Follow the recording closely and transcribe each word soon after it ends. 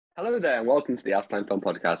Hello there, and welcome to the Out Time Film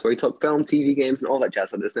Podcast, where we talk film, TV, games, and all that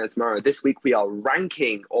jazz. Let us know tomorrow. This week, we are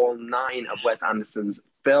ranking all 9 of Wes Anderson's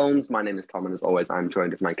films. My name is Tom, and as always, I'm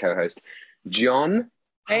joined with my co-host, John.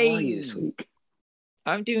 How are you this week?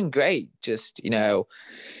 I'm doing great. Just,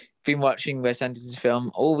 been watching Wes Anderson's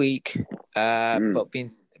film all week, but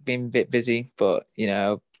been a bit busy, but,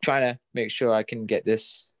 trying to make sure I can get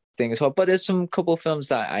this thing as well. But there's some couple of films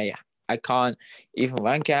that I can't even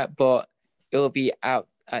rank at, but it'll be out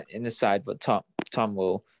in the side, but Tom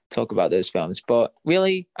will talk about those films. But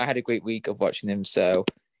really, I had a great week of watching them, so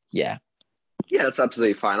yeah. Yeah, that's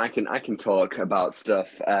absolutely fine. I can talk about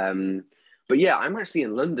stuff. But yeah, I'm actually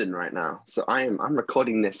in London right now, so I'm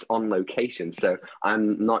recording this on location. So I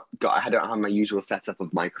don't have my usual setup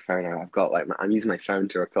of microphone. I've got I'm using my phone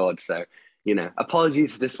to record. So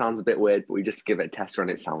apologies if this sounds a bit weird, but we just give it a test run.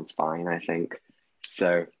 It sounds fine, I think.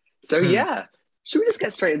 So yeah, should we just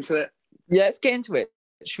get straight into it? Yeah, let's get into it.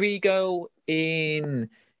 Should we go in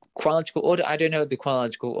chronological order? I don't know the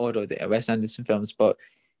chronological order of the Wes Anderson films, but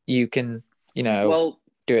you can, do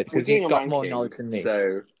it because you've got more knowledge than me.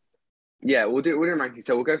 So, yeah, we'll do a ranking.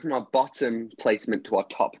 So we'll go from our bottom placement to our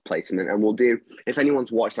top placement, and we'll do, if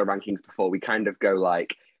anyone's watched our rankings before, we kind of go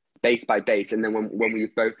like base by base, and then when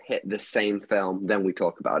we've both hit the same film, then we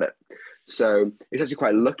talk about it. So it's actually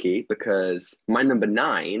quite lucky because my number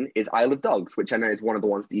 9 is Isle of Dogs, which I know is one of the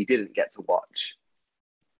ones that you didn't get to watch.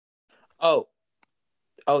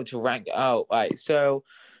 To rank. Oh, right. So,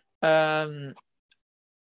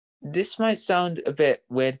 this might sound a bit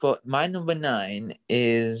weird, but my number 9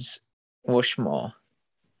 is Rushmore.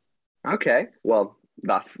 Okay, well,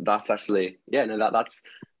 that's actually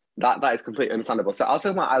that is completely understandable. So I'll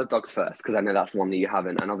talk about Isle of Dogs first because I know that's one that you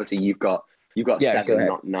haven't, and obviously you've got 7,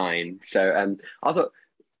 not 9. So also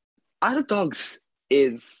Isle of Dogs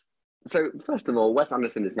is. So first of all, Wes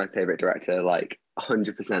Anderson is my favorite director, like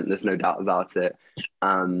 100%. There's no doubt about it.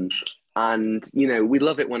 And we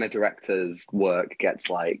love it when a director's work gets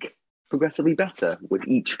like progressively better with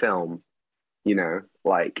each film.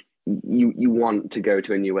 Like you want to go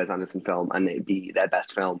to a new Wes Anderson film and it'd be their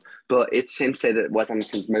best film. But it's shame to say that Wes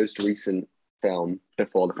Anderson's most recent film,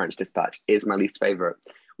 Before the French Dispatch, is my least favorite,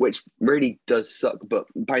 which really does suck. But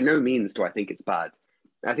by no means do I think it's bad.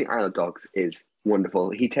 I think Isle of Dogs is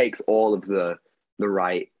wonderful. He takes all of the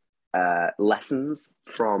right lessons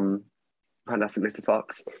from Fantastic Mr.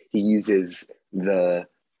 Fox. He uses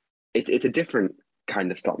it's a different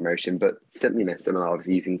kind of stop motion, but similar,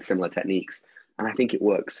 obviously using similar techniques. And I think it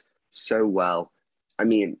works so well. I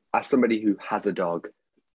mean, as somebody who has a dog,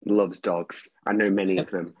 loves dogs, I know many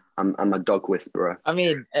of them. I'm a dog whisperer.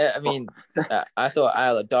 I thought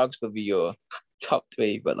Isle of Dogs would be your top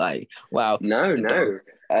 3, but wow. No.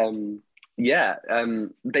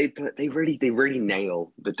 They really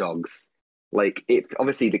nail the dogs. Like, it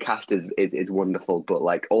obviously the cast is wonderful, but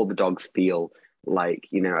like all the dogs feel like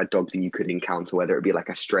a dog that you could encounter, whether it be like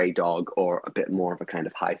a stray dog or a bit more of a kind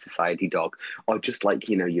of high society dog, or just like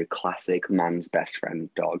your classic man's best friend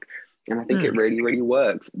dog. And I think it really, really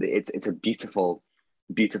works. It's a beautiful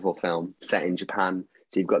film set in Japan.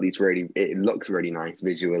 So you've got it looks really nice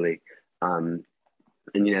visually.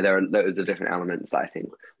 And there are loads of different elements that I think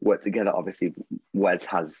work together. Obviously, Wes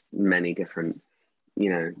has many different,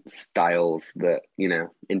 styles that,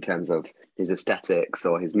 in terms of his aesthetics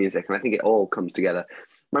or his music. And I think it all comes together.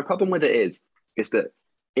 My problem with it is that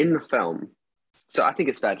in the film, so I think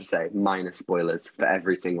it's fair to say minor spoilers for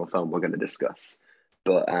every single film we're going to discuss.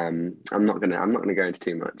 But I'm not gonna go into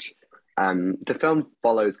too much. The film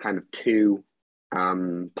follows kind of 2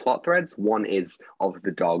 plot threads. One is of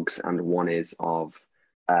the dogs, and one is of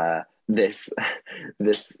this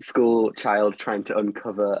school child trying to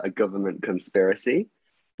uncover a government conspiracy,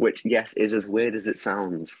 which, yes, is as weird as it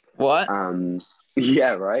sounds. What?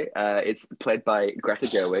 Yeah, right. It's played by Greta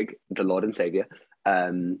Gerwig, the Lord and Savior.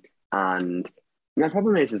 And my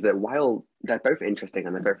problem is that while they're both interesting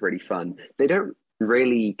and they're both really fun, they don't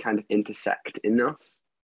really kind of intersect enough.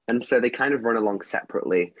 And so they kind of run along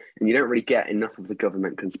separately, and you don't really get enough of the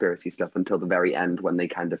government conspiracy stuff until the very end when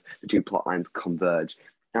the 2 plot lines converge.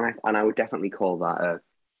 And I would definitely call that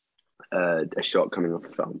a shortcoming of the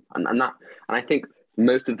film. And I think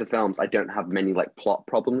most of the films, I don't have many like plot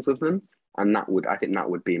problems with them, and I think that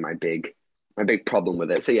would be my big problem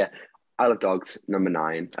with it. So yeah, Isle of Dogs, number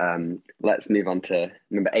 9. Let's move on to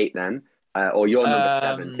number 8 then, or your number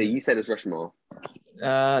 7. So you said it's Rushmore.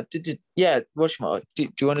 Rushmore. Do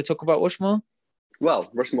you want to talk about Rushmore? Well,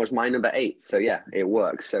 Rushmore's my number 8, so yeah, it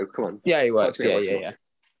works. So come on. Yeah, it works. Yeah.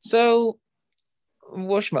 So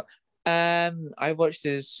Rushmore. I watched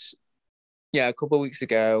this a couple of weeks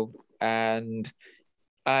ago, and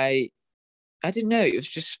I didn't know, it was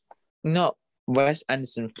just not Wes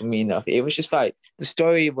Anderson for me enough. It was just like the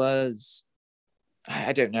story was,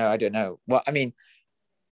 I don't know. Well, I mean,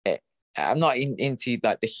 I'm not into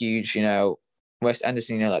like the huge, Wes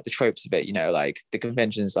Anderson, like the tropes of it, like the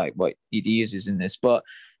conventions, like what he uses in this. But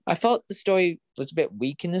I felt the story was a bit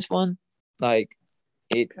weak in this one. Like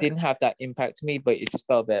it didn't have that impact to me, but it just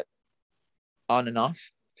felt a bit on and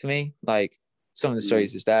off for me. Like some of the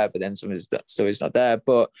stories is there, but then some of the stories not there.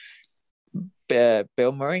 But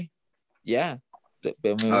Bill Murray, yeah,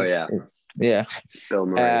 Bill Murray. Oh yeah. Yeah, Bill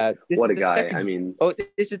Murray. What a guy! Second... I mean,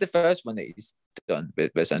 this is the first one that he's done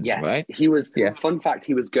with Wes Anderson, right? He was. Yeah. Fun fact: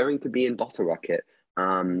 he was going to be in Bottle Rocket.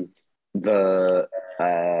 The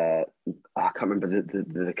I can't remember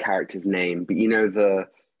the character's name, but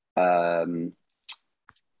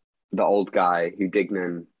the old guy who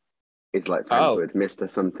Dignan is like friends with, Mr.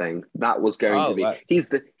 Something. That was going to be. Right. He's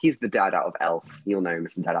the dad out of Elf. You'll know him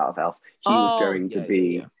as the dad out of Elf. He was going to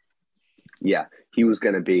be. Yeah, he was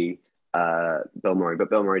going to be Bill Murray, but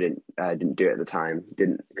Bill Murray didn't do it at the time.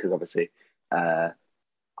 Didn't, because obviously, I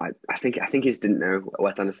think he just didn't know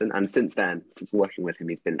Wes Anderson. And since then, since working with him,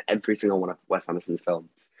 he's been in every single one of Wes Anderson's films,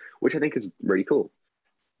 which I think is really cool.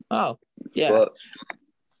 Oh yeah,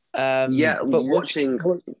 but watching.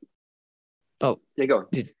 Oh yeah, go on.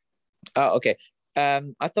 Okay.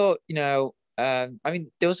 I thought I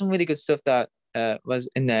mean there was some really good stuff that was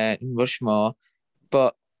in there in Rushmore,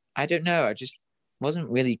 but I don't know. I just wasn't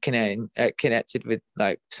really connected with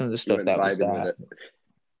like some of the stuff that was there.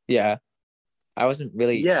 Yeah, I wasn't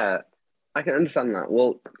really. Yeah, I can understand that.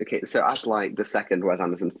 Well, okay, so as like the second Wes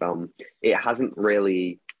Anderson film, it hasn't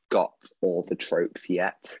really got all the tropes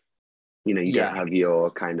yet. You don't have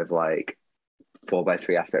your kind of like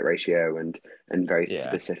 4:3 aspect ratio and very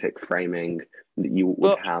specific framing that you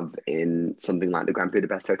would have in something like the Grand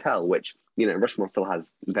Budapest Hotel, which Rushmore still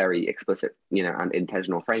has very explicit and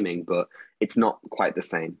intentional framing, but it's not quite the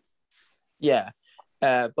same. Yeah,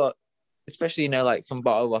 but especially like from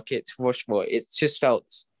Bottle Rocket to Rushmore, it just felt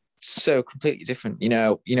so completely different. You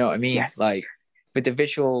know what I mean? Yes. Like with the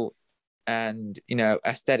visual and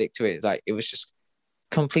aesthetic to it, like it was just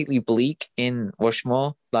completely bleak in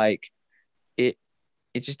Rushmore. Like it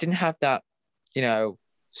just didn't have that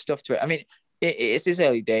stuff to it. I mean, it's his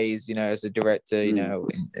early days, as a director.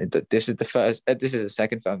 This is the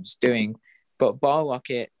second film he's doing, but Bottle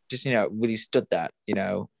Rocket just really stood that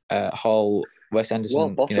whole Wes Anderson. Well,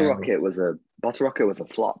 Bottle Rocket was a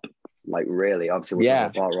flop. Like really, obviously we'll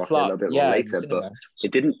talk about Bottle Rocket a little bit more later, but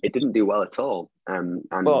it didn't do well at all. And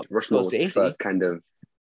Rushmore was the first kind of.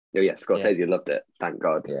 Oh yeah, Scorsese loved it. Thank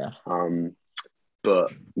God. Yeah.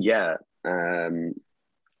 But yeah,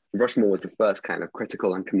 Rushmore was the first kind of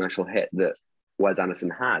critical and commercial hit that Wes Anderson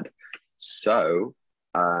had. So,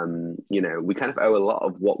 we kind of owe a lot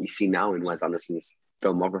of what we see now in Wes Anderson's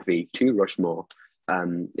filmography to Rushmore.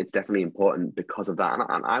 It's definitely important because of that.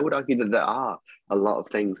 And I would argue that there are a lot of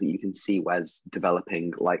things that you can see Wes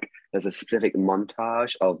developing. Like there's a specific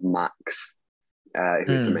montage of Max,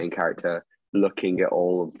 who's the main character, looking at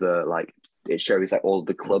all of the, like, it shows like all of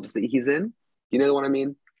the clubs that he's in. You know what I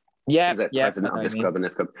mean? Yeah, president of this club and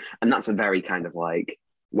this club, and that's a very kind of like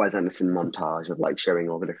Wes Anderson montage of like showing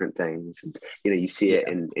all the different things, and you see it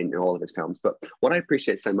in all of his films. But what I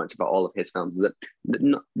appreciate so much about all of his films is that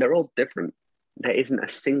they're all different. There isn't a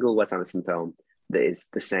single Wes Anderson film that is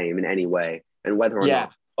the same in any way, and whether or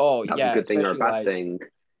not that's a good thing or a bad thing.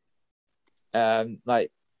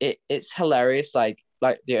 Like it's hilarious. Like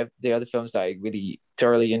the other films that I really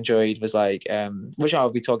thoroughly enjoyed was like which I'll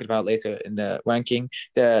be talking about later in the ranking,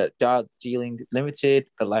 the Darjeeling Limited,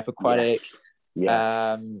 The Life Aquatic,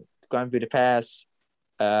 Grand Budapest,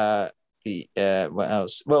 what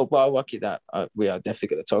else? Well, Rocky, that we are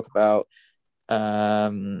definitely going to talk about.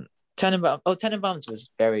 Tenenbaums was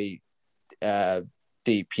very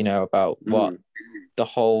deep, about what the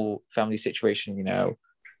whole family situation,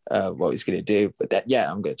 what he's going to do. But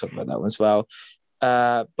I'm going to talk about that one as well.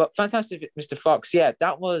 But Fantastic Mr. Fox,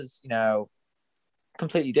 that was,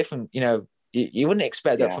 completely different. You wouldn't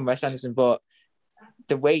expect that from Wes Anderson, but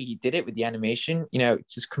the way he did it with the animation,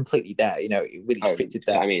 just completely there. It really fitted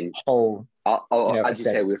that. I mean, whole. As you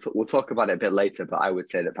say, we'll talk about it a bit later. But I would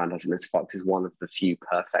say that Fantastic Mr. Fox is one of the few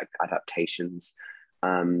perfect adaptations.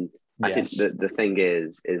 I think the thing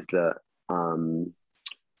is that.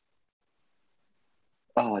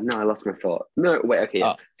 Oh no, I lost my thought. No, wait, okay.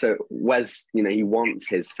 Yeah. So Wes, he wants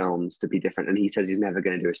his films to be different, and he says he's never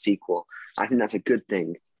going to do a sequel. I think that's a good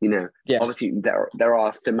thing. Obviously there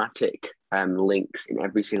are thematic links in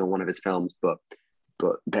every single one of his films, but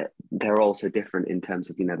they're all so different in terms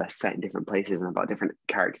of, they're set in different places and about different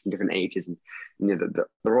characters and different ages, and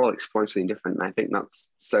they're all exploring something different. And I think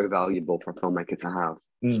that's so valuable for a filmmaker to have.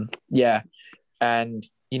 Yeah, and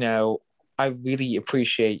I really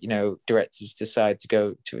appreciate directors decide to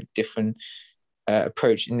go to a different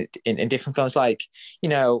approach in different films. Like they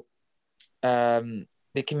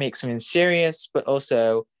can make something serious, but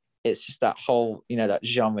also it's just that whole that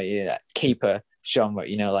genre, that caper genre,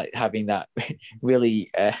 like having that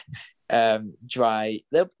really dry,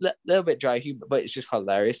 little bit dry humor, but it's just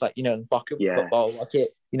hilarious. Like football rocket,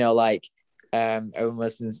 like Owen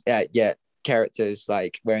Wilson's characters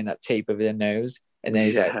like wearing that tape over their nose, and then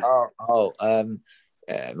he's like,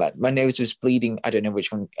 my nose was bleeding. I don't know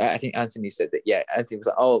which one. I think Anthony said that. Yeah, Anthony was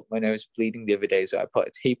like, "Oh, my nose was bleeding the other day, so I put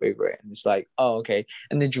a tape over it." And it's like, "Oh, okay."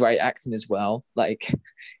 And the dry acting as well, like,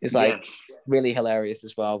 it's like really hilarious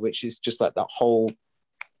as well, which is just like that whole.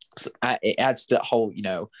 It adds to that whole,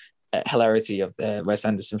 hilarity of the Wes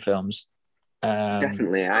Anderson films.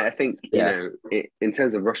 Definitely, I think in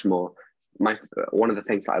terms of Rushmore, one of the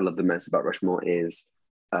things that I love the most about Rushmore is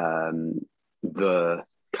the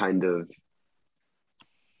kind of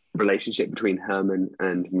relationship between Herman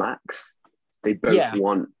and Max. They both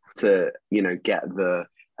want to, get the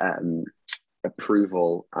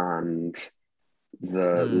approval and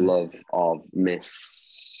the love of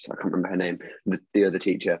Miss, I can't remember her name, the other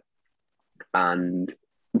teacher, and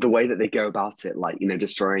the way that they go about it, like,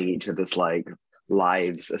 destroying each other's like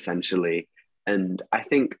lives essentially. And I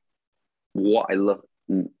think what I love,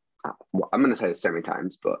 I'm going to say this so many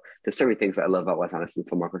times, but there's so many things that I love about Wes Anderson's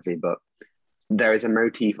filmography, but there is a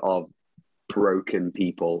motif of broken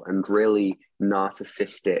people and really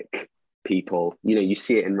narcissistic people. You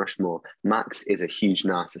see it in Rushmore. Max is a huge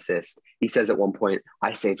narcissist. He says at one point,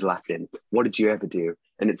 "I saved Latin. What did you ever do?"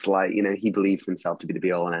 And it's like, he believes himself to be the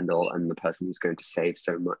be all and end all, and the person who's going to save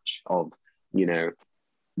so much of,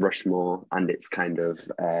 Rushmore and its kind of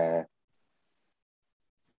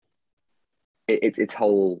its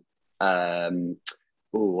whole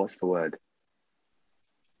what's the word?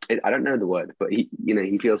 I don't know the word, but he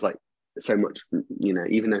feels like so much,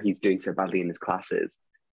 even though he's doing so badly in his classes,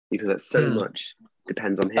 he feels like so much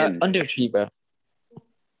depends on him. Underachiever.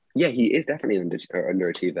 Yeah, he is definitely an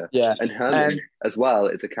underachiever. Yeah. And Herman as well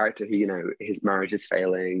is a character who, his marriage is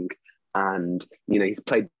failing, and, he's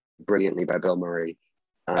played brilliantly by Bill Murray.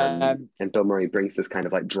 And Bill Murray brings this kind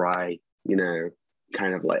of like dry,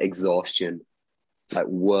 kind of like exhaustion, like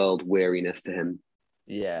world weariness to him.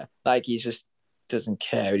 Yeah, like he just doesn't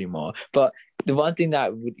care anymore. But the one thing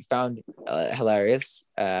that we found hilarious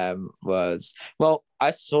was, well,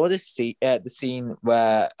 I saw the scene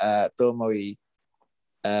where Bill Murray's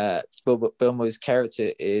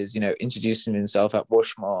character is, introducing himself at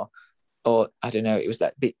Rushmore, or I don't know, it was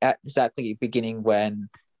that exactly beginning when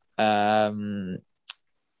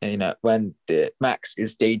when the Max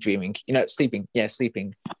is daydreaming, sleeping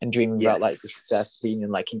and dreaming about like the success being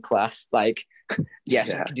in class, like,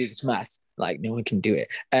 yes, I can do this math, like no one can do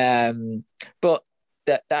it. But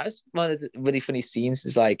that's one of the really funny scenes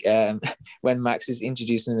is like when Max is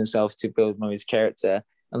introducing himself to Bill Murray's character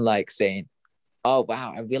and like saying, "Oh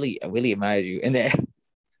wow, I really admire you," and then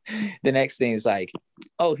the next thing is like,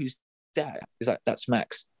 "Oh, who's that?" He's like, "That's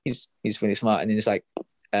Max. He's really smart." And then it's like,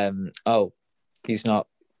 "Oh, he's not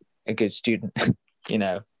a good student."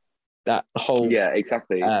 That whole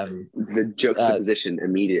exactly, the juxtaposition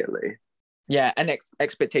immediatly. Yeah, and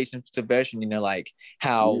expectation subversion. Like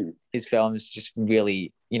how his films just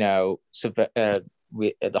really subvert the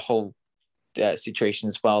whole situation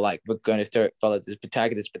as well. Like, we're going to follow the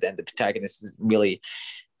protagonist, but then the protagonist is really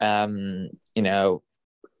we're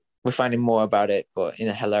finding more about it, but in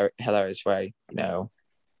a hilarious way.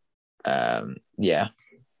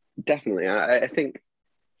 Definitely. I think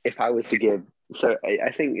if I was to give, so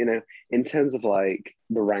I think, in terms of like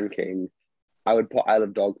the ranking, I would put Isle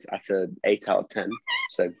of Dogs at an 8 out of 10.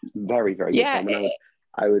 So very, very good film. And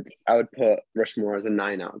I would put Rushmore as a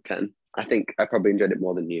 9 out of 10. I think I probably enjoyed it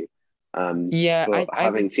more than you. But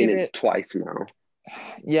having seen it twice now.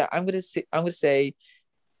 Yeah, I'm gonna say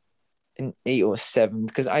an 8 or 7,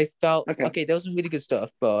 because I felt okay, there was some really good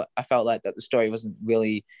stuff, but I felt like that the story wasn't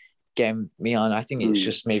really getting me on. I think it's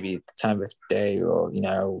just maybe the time of day, or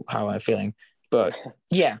how I'm feeling. But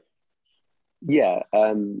yeah.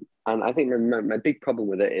 And I think my big problem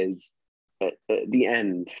with it is at the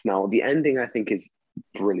end. Now, the ending I think is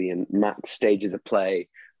brilliant. Max stages a play,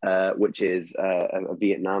 which is a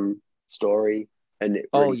Vietnam story, and it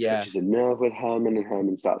really touches a nerve with Herman, and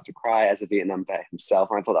Herman starts to cry as a Vietnam vet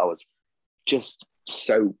himself. And I thought that was just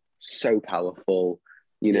so powerful.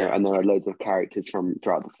 you know, and there are loads of characters from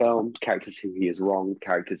throughout the film, characters who he is wronged,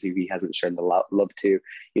 characters who he hasn't shown the love to.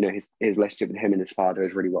 You know, his relationship with him and his father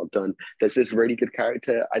is really well done. There's this really good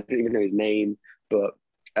character. I don't even know his name, but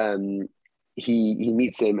he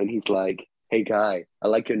meets him and he's like, "Hey guy, I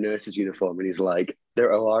like your nurse's uniform," and he's like,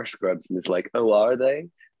 "They're OR scrubs," and it's like, "Oh, are they?"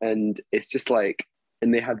 And it's just like,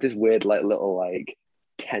 and they have this weird like little like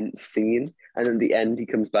tense scene, and in the end he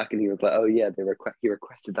comes back and he was like, "Oh yeah, he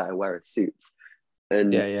requested that I wear a suit."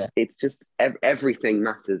 And it's just everything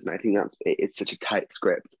matters, and I think it's such a tight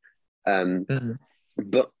script.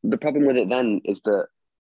 But the problem with it then is that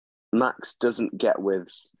Max doesn't get with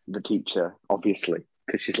the teacher, obviously,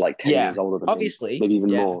 because she's like 10 years older than obviously, him, maybe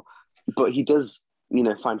even more. But he does, you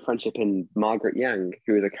know, find friendship in Margaret Yang,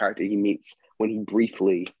 who is a character he meets when he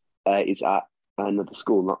briefly is at another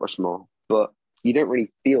school, not Rushmore. But you don't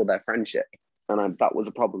really feel their friendship, and that was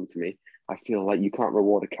a problem to me. I feel like you can't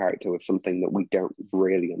reward a character with something that we don't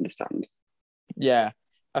really understand. Yeah,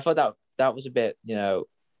 I thought that was a bit, you know,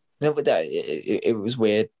 but that it was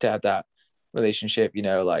weird to have that relationship, you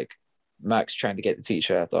know, like Max trying to get the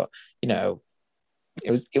teacher. I thought, you know,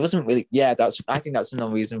 it wasn't really. Yeah, I think that's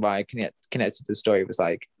another reason why I connected to the story was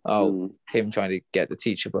like, him trying to get the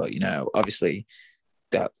teacher, but you know, obviously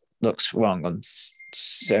that looks wrong on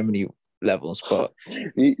so many levels. But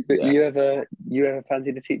you ever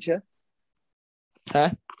fancied a teacher?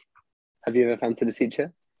 Huh? Have you ever fancied a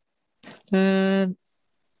teacher? No.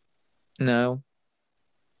 No.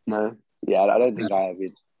 Yeah, I don't think I have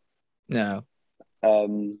either. No.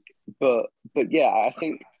 But yeah, I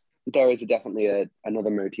think there is definitely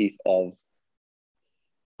another motif of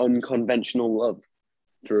unconventional love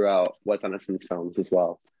throughout Wes Anderson's films as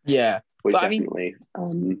well. Yeah, which but definitely.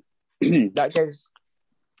 That goes.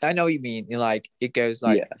 I know what you mean. Like it goes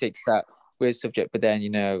like takes that weird subject, but then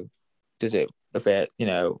you know, does it a bit, you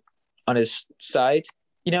know, on his side.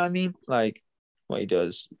 You know what I mean? Like what he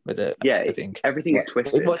does with it. Yeah, I think everything is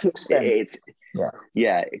twisted. What to expect?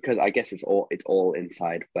 Because I guess it's all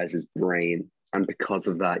inside Wes's brain, and because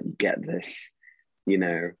of that, you get this, you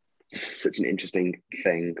know, such an interesting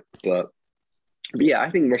thing. But yeah, I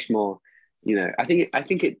think Rushmore, you know, I think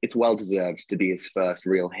it's well deserved to be his first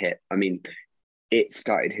real hit. I mean, it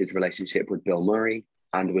started his relationship with Bill Murray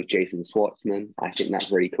and with Jason Schwartzman. I think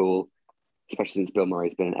that's really cool, especially since Bill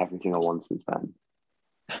Murray's been in everything I want since then.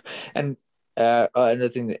 And another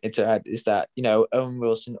thing to add is that, you know, Owen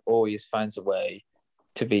Wilson always finds a way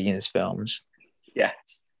to be in his films.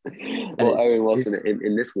 Yes. Well, Owen Wilson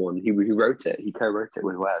in this one, he wrote it. He co-wrote it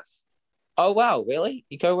with Wes. Oh wow, really?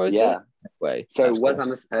 He co-wrote it? Way. So Wes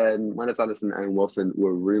Anderson and Owen Wilson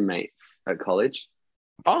were roommates at college.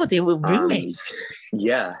 Oh, they were roommates.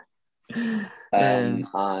 Yeah. And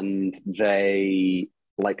they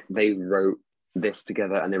wrote this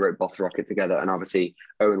together, and they wrote Bottle Rocket together, and obviously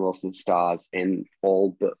Owen Wilson stars in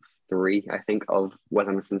all but 3, I think, of Wes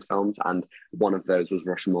Anderson's films, and one of those was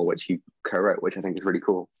Rushmore, which he co-wrote, which I think is really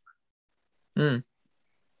cool.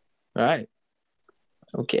 Right.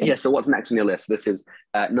 Okay. Yeah, so what's next on your list? This is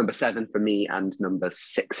number 7 for me and number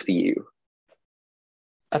 6 for you.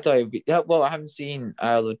 I thought it would be well. I haven't seen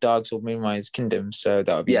Isle of Dogs or Moonrise Kingdom, so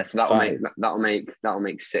that would be so that'll make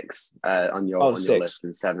 6 on your list,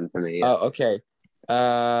 and 7 for me. Yeah. Oh, okay.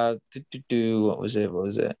 What was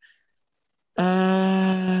it?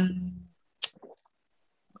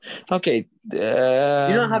 Okay. You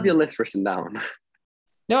don't have your list written down.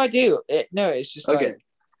 No, I do. It's just okay.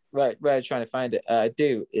 Like right, trying to find it. I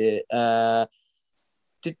do. Oh,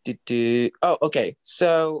 okay.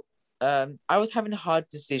 So. I was having a hard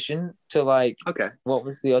decision to what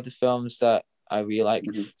was the other films that I really like.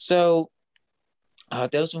 So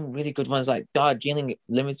there were some really good ones like Darjeeling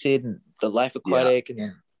Limited and The Life Aquatic and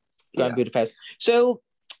then Grand Budapest. So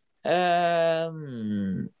I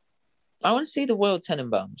want to see the Royal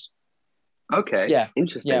Tenenbaums. Okay. Yeah.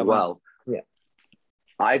 Interesting. Yeah, well,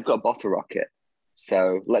 I've got Bottle Rocket.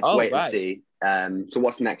 So let's wait and see. So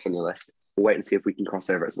what's next on your list? We'll wait and see if we can cross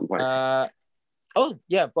over at some point. Bottle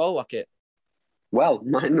Rocket. Well,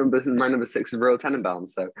 my number 6 is Royal Tenenbaums.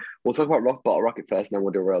 So we'll talk about Bottle Rocket first, and then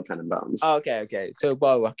we'll do Royal Tenenbaums. Oh, okay. So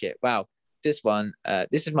Bottle Rocket. Wow, this one.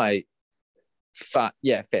 This is my fifth.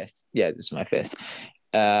 Yeah, this is my 5th.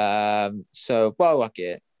 So Bottle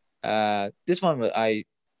Rocket. This one I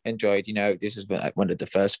enjoyed. You know, this is one of the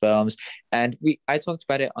first films, and I talked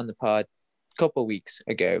about it on the pod a couple of weeks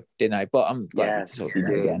ago, didn't I? But I'm glad to talk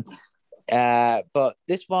about it again. But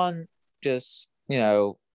this one just, you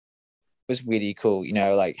know, was really cool, you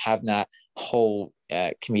know, like having that whole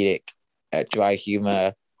comedic dry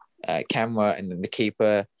humor camera and then the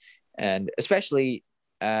keeper, and especially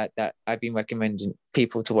that I've been recommending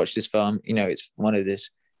people to watch this film. You know, it's one of his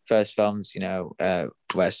first films, you know,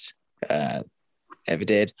 Wes ever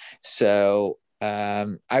did. So I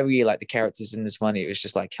really like the characters in this one. It was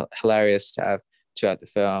just like hilarious to have throughout the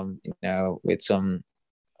film, you know, with some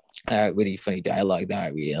really funny dialogue that I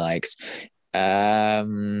really liked. Yeah,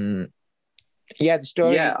 the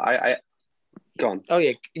story. Yeah, I go on. Oh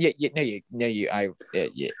yeah.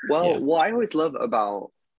 Well, what I always love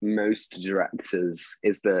about most directors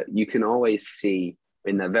is that you can always see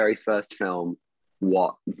in their very first film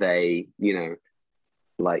what they, you know,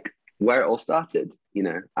 like where it all started, you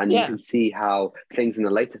know, and you can see how things in the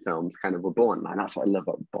later films kind of were born. And that's what I love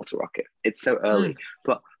about Bottle Rocket. It's so early,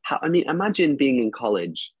 but I mean, imagine being in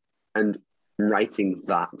college and writing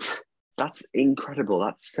that. That's incredible.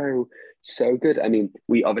 That's so good. I mean,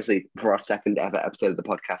 we obviously, for our second ever episode of the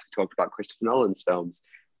podcast, we talked about Christopher Nolan's films,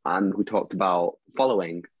 and we talked about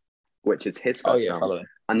Following, which is his first film. Following.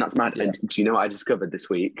 And that's mad. Yeah. And do you know what I discovered this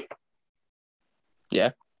week?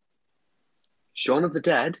 Yeah. Shaun of the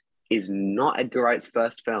Dead is not Edgar Wright's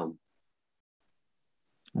first film.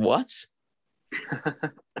 What?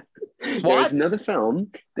 There's another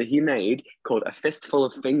film that he made called A Fistful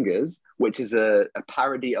of Fingers, which is a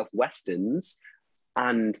parody of Westerns,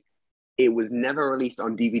 and it was never released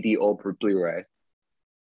on DVD or Blu-ray.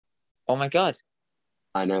 Oh my God.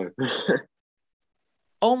 I know.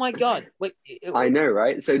 Oh my God. Wait. I know,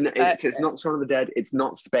 right? So it's not Shaun of the Dead. It's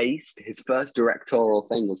not Spaced. His first directorial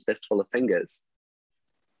thing was Fistful of Fingers.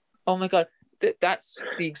 Oh my God. That's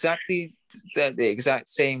the exact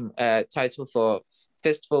same title for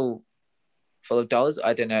Fistful Full of Dollars.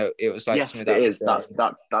 I don't know. It was like, yes, it is. That's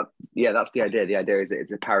the idea. The idea is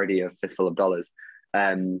it's a parody of Fistful of Dollars.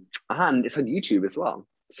 And it's on YouTube as well.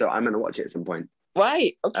 So I'm going to watch it at some point.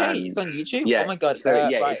 Right. Okay. It's on YouTube. Yeah. Oh my God. So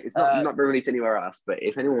it's not been released anywhere else. But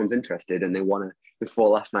if anyone's interested and they want to, before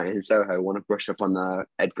Last Night in Soho, want to brush up on the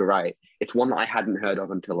Edgar Wright, it's one that I hadn't heard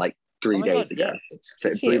of until like 3 days ago. Yeah. So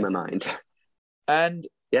it blew my mind. And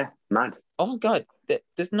yeah, mad. Oh my God.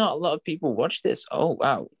 There's not a lot of people watch this. Oh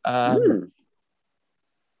wow.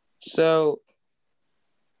 So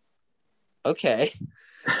okay.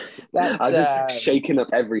 I've just shaken up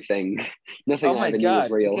everything. Nothing I ever knew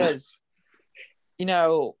was real. Because, you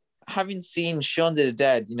know, having seen Shaun of the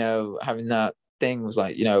Dead, you know, having that thing was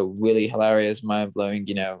like, you know, really hilarious, mind-blowing,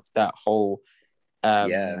 you know, that whole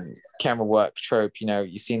camera work trope, you know,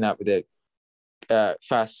 you've seen that with the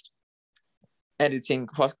fast editing,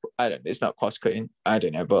 it's not cross-cutting, I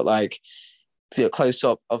don't know, but like the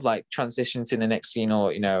close-up of like transition to the next scene,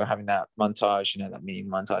 or, you know, having that montage, you know, that mini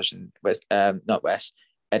montage in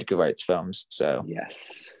Edgar Wright's films. So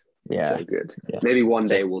yes, yeah, so good. Yeah. Maybe one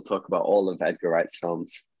day we'll talk about all of Edgar Wright's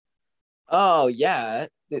films. Oh yeah,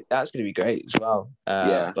 that's going to be great as well.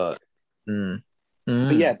 But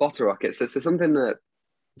yeah, Bottle Rocket. So something that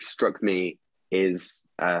struck me is,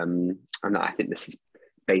 and I think this is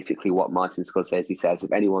basically what Martin Scorsese says.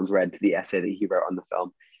 If anyone's read the essay that he wrote on the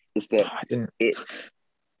film, is that it's.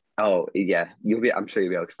 Oh yeah, I'm sure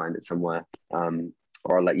you'll be able to find it somewhere.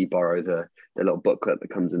 Or I'll let you borrow the little booklet that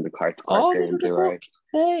comes in the Criterion Blu-ray.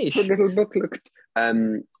 Hey, the little booklet.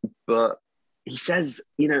 But he says,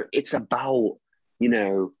 you know, it's about, you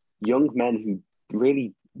know, young men who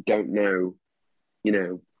really don't know, you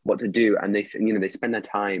know, what to do, and they spend their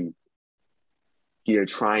time, you know,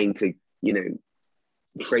 trying to, you know,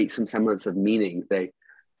 create some semblance of meaning. They,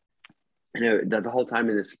 you know, the whole time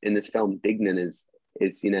in this film, Dignan is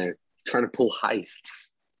you know, trying to pull heists,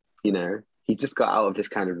 you know. He just got out of this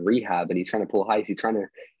kind of rehab and he's trying to pull heists. He's trying to,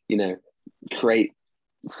 you know, create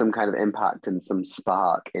some kind of impact and some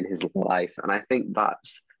spark in his life. And I think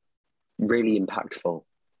that's really impactful,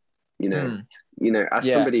 you know. You know,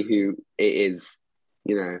 as somebody who is,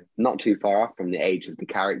 you know, not too far off from the age of the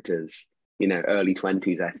characters, you know, early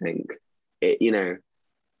 20s, I think, you know,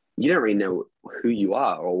 you don't really know who you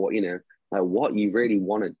are or what, you know, like what you really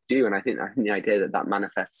want to do. And I think the idea that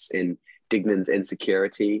manifests in Dignan's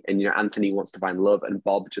insecurity, and, you know, Anthony wants to find love and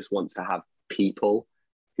Bob just wants to have people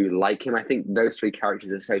who like him. I think those three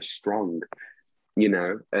characters are so strong, you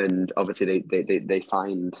know, and obviously they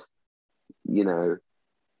find, you know,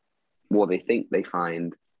 what they think they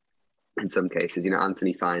find in some cases. You know,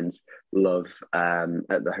 Anthony finds love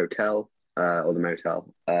at the hotel or the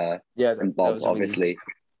motel. And Bob obviously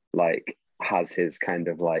like has his kind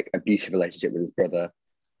of like abusive relationship with his brother.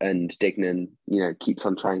 And Dignan, you know, keeps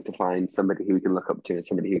on trying to find somebody who he can look up to and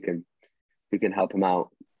somebody who can help him out,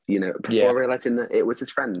 you know, before realizing that it was his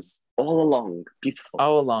friends all along. Beautiful.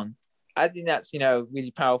 All along. I think that's, you know, really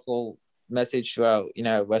powerful message throughout, you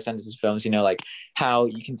know, Wes Anderson's films, you know, like how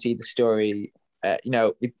you can see the story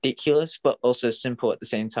ridiculous, but also simple at the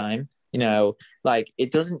same time. Like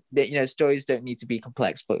it doesn't, stories don't need to be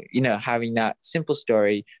complex, but, having that simple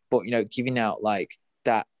story, but, giving out like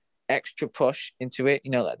that extra push into it,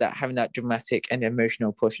 like that, having that dramatic and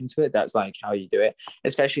emotional push into it. That's like how you do it,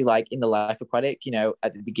 especially like in The Life Aquatic,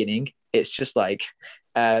 at the beginning, it's just like,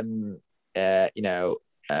 Bill Murray,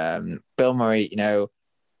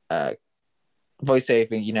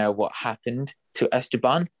 voiceover, what happened to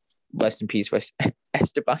Esteban. Rest in peace,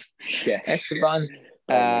 Esteban. Yes. Esteban.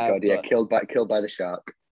 Oh my God! Yeah, killed by the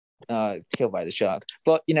shark. Killed by the shark.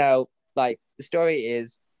 But like the story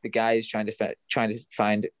is the guy is trying to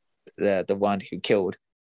find the one who killed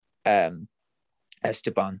Esteban,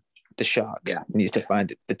 the shark. Yeah, needs to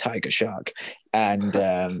find the tiger shark, and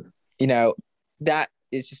that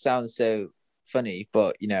is just sounds so funny,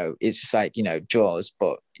 but it's just like Jaws,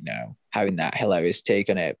 but having that hilarious take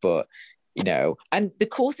on it, but and the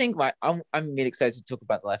cool thing, right, I'm really excited to talk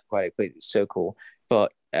about The Life Aquatic, but it's so cool,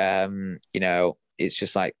 but it's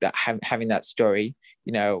just like that, having that story,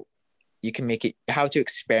 you can make it, how to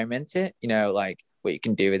experiment it, like what you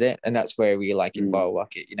can do with it, and that's where we like in Bottle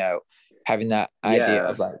Rocket, having that idea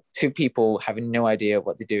of like two people having no idea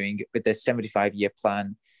what they're doing with their 75-year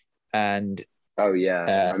plan, and I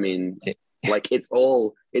mean, like it's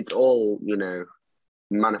all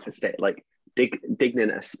manifested, like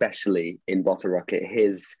Dignan, especially in Bottle Rocket,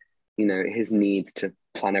 his need to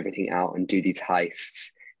plan everything out and do these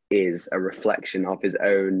heists is a reflection of his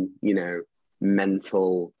own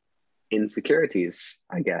mental insecurities,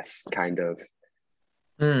 I guess, kind of.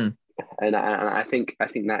 And I think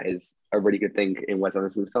that is a really good thing in Wes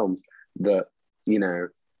Anderson's films, that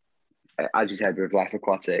as you said with Life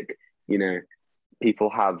Aquatic, people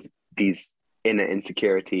have these inner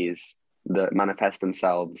insecurities that manifest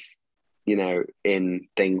themselves in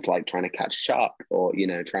things like trying to catch a shark, or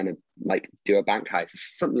trying to like do a bank heist,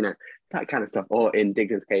 something, that kind of stuff, or in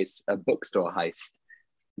Dignan's case, a bookstore heist.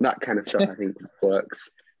 That kind of stuff I think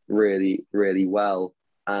works really, really well.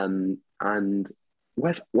 And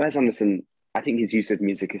Wes Anderson, I think his use of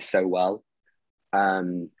music is so well.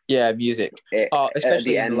 Music. Especially at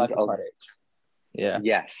the in end of yeah.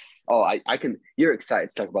 Yes. Oh, I can. You're excited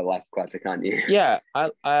to talk about Life Aquatic, aren't you? Yeah.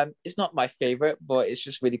 It's not my favorite, but it's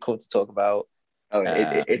just really cool to talk about. Oh,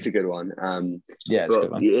 it's a good one. It's a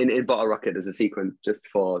good one. In Bottle Rocket, there's a sequence just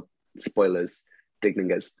before, spoilers, Dignan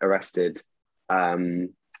gets arrested.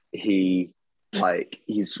 He's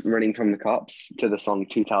running from the cops to the song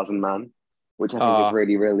 2000 Man, which I think is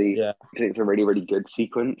really, really, I think it's a really, really good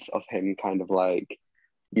sequence of him kind of like,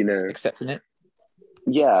 accepting it.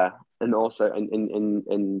 Yeah. And also,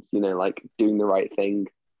 and like doing the right thing,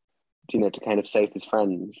 to kind of save his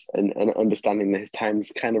friends, and understanding that his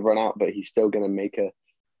time's kind of run out, but he's still going to make gonna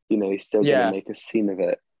make a scene of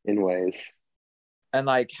it in ways. And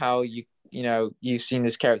like how you've seen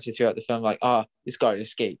this character throughout the film, like, he's got to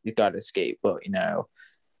escape, but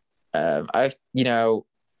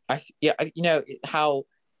how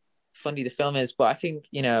funny the film is, but I think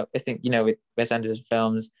with Wes Anderson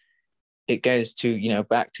films, it goes to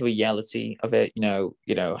back to reality of it, how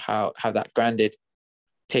that grounded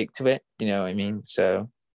take to it, what I mean? So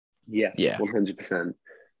yes, 100%.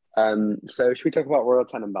 So should we talk about Royal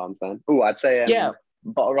Tenenbaums then? I'd say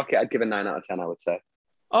Bottle Rocket, I'd give a 9 out of 10, I would say.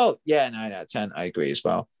 9 out of 10, I agree as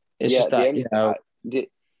well. It's just that go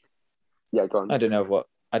on. I don't know what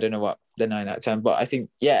the 9 out of 10, but I feel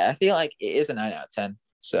like it is a 9 out of 10.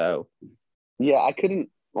 So I couldn't,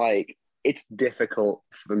 like, it's difficult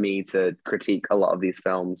for me to critique a lot of these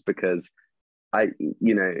films because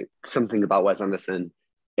something about Wes Anderson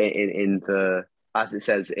in the, as it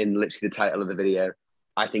says in literally the title of the video,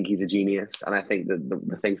 I think he's a genius, and I think that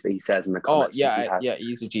the things that he says and the comments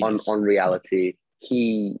he's a genius on reality,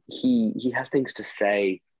 he has things to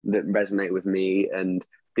say that resonate with me. And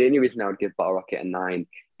the only reason I would give Bottle Rocket a 9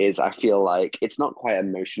 is I feel like it's not quite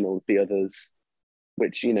emotional with the others,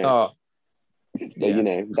 which that's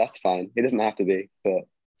fine. It doesn't have to be, but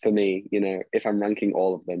for me, if I'm ranking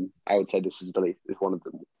all of them, I would say this is one of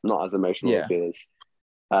them, not as emotional as the others.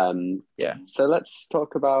 So let's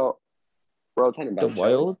talk about Royal Tenenbaums. The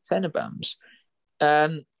Royal Tenenbaums.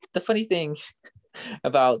 The funny thing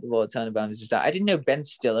about the Royal Tenenbaums is that I didn't know Ben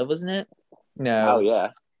Stiller, wasn't it? No. Oh yeah.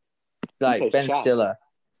 Like Ben Stiller.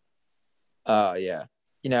 Oh yeah.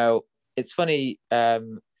 It's funny. I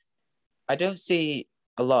don't see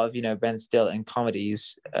a lot of Ben Stiller in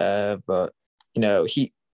comedies, but I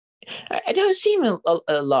don't see him in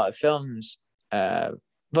a lot of films.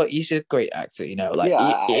 But he's a great actor,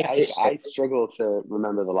 I struggle to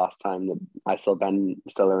remember the last time that I saw Ben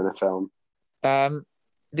Stiller in a film.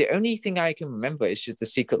 The only thing I can remember is just The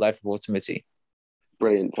Secret Life of Walter Mitty.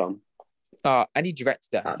 Brilliant film. Oh, and he directed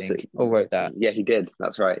that, I think, or wrote that. Yeah, he did.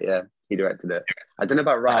 That's right. Yeah, he directed it. I don't know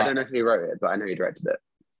about I don't know if he wrote it, but I know he directed it.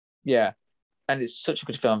 Yeah, and it's such a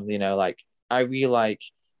good film. Like I really like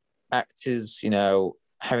actors.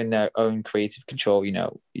 Having their own creative control.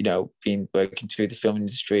 Being working through the film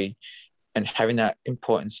industry and having that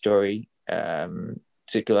important story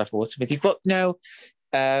to go for automatic. But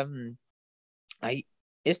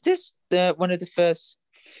is this one of the first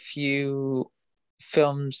few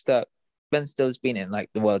films that Ben Stiller's been in,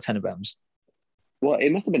 like the Royal Tenenbaums? Well,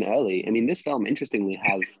 it must have been early. I mean, this film, interestingly,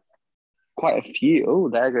 has quite a few. Oh,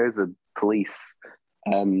 there goes the police.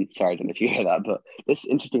 Sorry, I don't know if you hear that, but this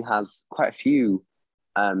interesting has quite a few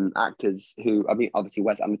actors who, I mean, obviously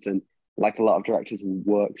Wes Anderson, like a lot of directors,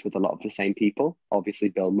 worked with a lot of the same people. Obviously,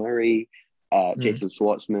 Bill Murray, Jason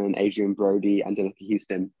Schwartzman, Adrian Brody, Angelica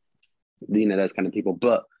Houston. Those kind of people.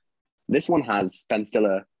 But this one has Ben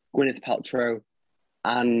Stiller, Gwyneth Paltrow,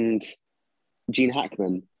 and Gene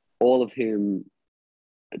Hackman, all of whom,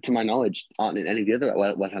 to my knowledge, aren't in any of the other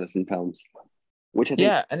Wes Anderson films. Which I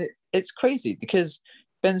think, and it's crazy because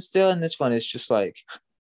Ben Stiller in this one is just like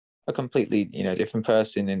a completely different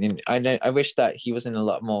person, and I wish that he was in a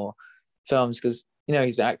lot more films because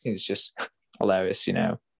his acting is just hilarious.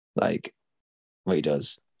 Like what he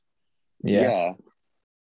does. Yeah.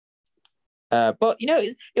 But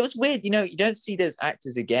it was weird. You don't see those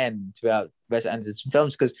actors again throughout Wes Anderson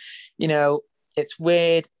films because it's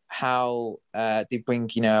weird how they bring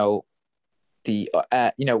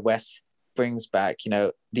Wes brings back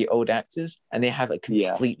the old actors and they have a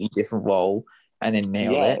completely different role and then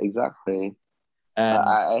nail it. Exactly.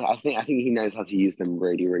 I think he knows how to use them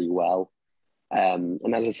really, really well. And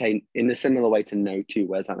as I say, in a similar way to no two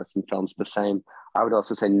Wes Anderson films, the same. I would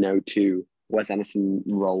also say no two Wes Anderson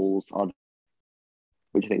roles are,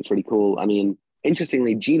 which I think is really cool. I mean,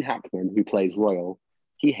 interestingly, Gene Hackman, who plays Royal,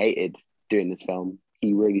 he hated doing this film.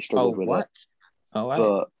 He really struggled with it. Oh, right.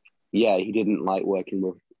 But yeah, he didn't like working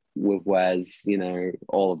with Wes,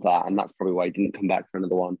 all of that, and that's probably why he didn't come back for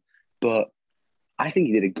another one. But I think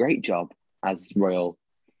he did a great job as Royal.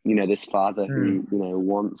 This father who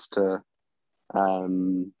wants to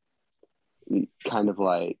kind of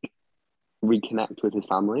like reconnect with his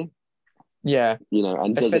family. Yeah,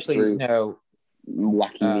 and especially does it through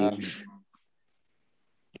wacky means.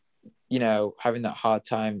 Having that hard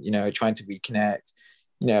time, trying to reconnect,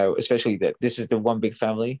 especially that this is the one big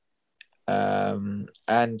family. And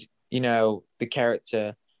the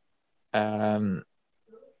character, I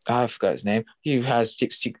forgot his name, who has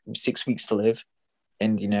 6 weeks to live,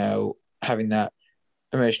 and having that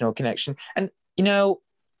emotional connection. And is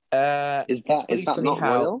that not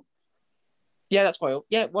Royal? Yeah, that's Royal.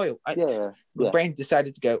 Yeah, Royal. My brain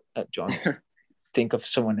decided to go, John. Think of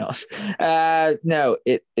someone else. No,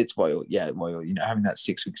 it's Royal. Yeah, Royal. Having that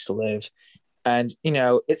 6 weeks to live, and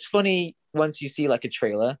it's funny once you see like a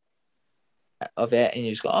trailer of it, and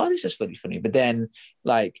you just go, "Oh, this is really funny." But then,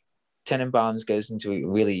 like, Tenenbaums goes into a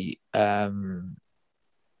really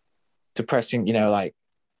depressing,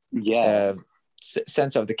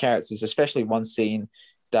 sense of the characters, especially one scene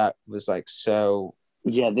that was like so.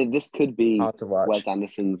 Yeah, this could be hard to watch. Wes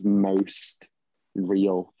Anderson's most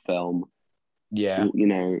real film. Yeah,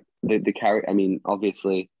 the character. I mean,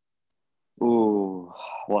 obviously. Ooh,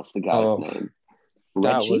 what's the guy's name? Reggie?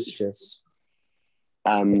 That was just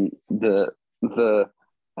the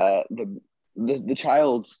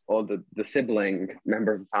child or the sibling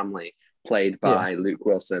member of the family played by Luke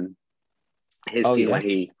Wilson. His scene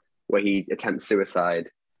where he attempts suicide,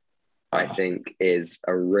 I think, is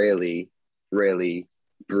a really, really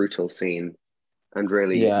brutal scene and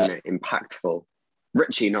really impactful.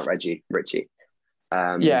 Richie, not Reggie. Richie.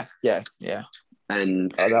 Yeah.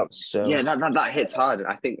 And that was so... that hits hard.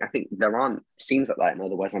 I think there aren't scenes like that in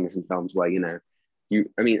other Wes Anderson films where I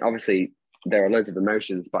mean, obviously there are loads of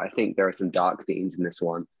emotions, but I think there are some dark themes in this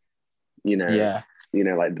one. Like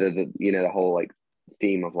the whole like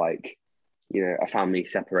theme of like a family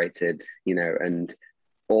separated, and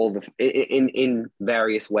all the in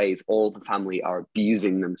various ways, all the family are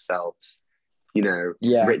abusing themselves.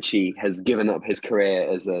 Richie has given up his career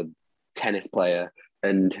as a tennis player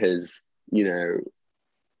and has and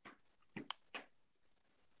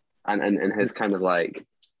has kind of like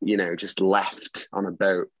just left on a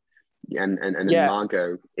boat, and then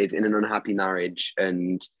Margot is in an unhappy marriage,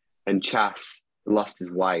 and Chas lost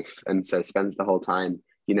his wife, and so spends the whole time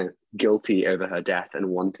guilty over her death and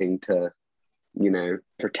wanting to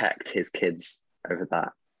protect his kids over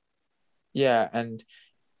that. And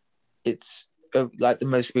it's like the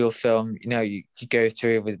most real film you go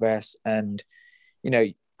through with Wes, and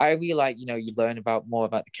I really like you learn more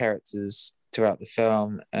about the characters throughout the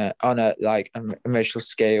film on a like emotional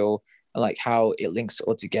scale, and like how it links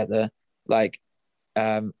all together. Like,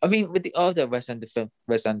 I mean, with the other Wes Anderson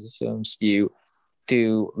films, you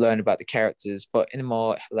do learn about the characters, but in a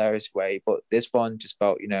more hilarious way. But this one just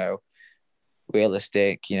felt,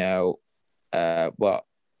 realistic. What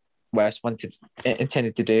Wes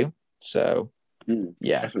intended to do. So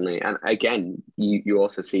yeah, definitely. And again, you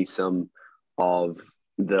also see some of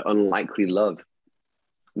the unlikely love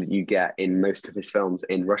that you get in most of his films.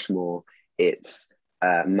 In Rushmore, it's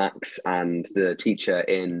Max and the teacher.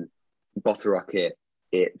 In Bottle Rocket,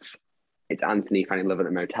 it's Anthony finding love at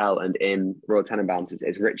the motel, and in Royal Tenenbaums,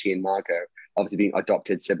 it's Richie and Margot, obviously being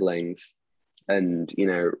adopted siblings. And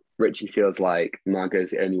Richie feels like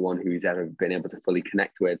Margot's the only one who's ever been able to fully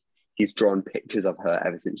connect with. He's drawn pictures of her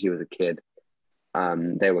ever since she was a kid.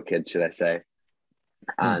 They were kids, should I say?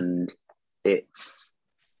 And it's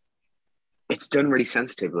done really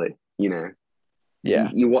sensitively. Yeah.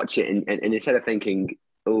 You watch it, and instead of thinking,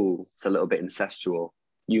 oh, it's a little bit incestual,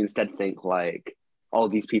 you instead think like, oh,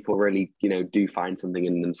 these people really, do find something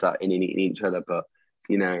in themselves, in each other. But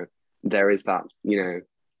there is that,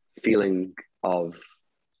 feeling of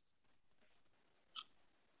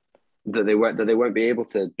that they won't be able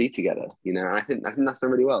to be together. And I think that's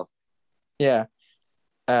done really well. Yeah.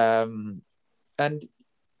 And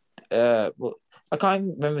well, I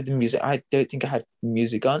can't remember the music. I don't think I had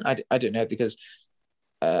music on. I don't know, because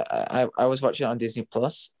I was watching it on Disney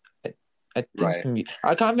Plus. I think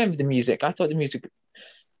I can't remember the music. I thought the music,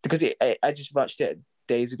 because I just watched it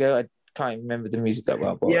days ago. I can't remember the music that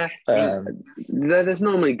well. But, yeah, there's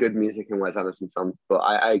normally good music in Wes Anderson films, but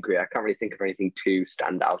I agree. I can't really think of anything too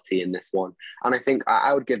standouty in this one. And I think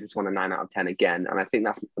I would give this one a 9 out of 10 again. And I think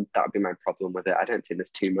that would be my problem with it. I don't think there's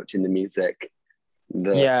too much in the music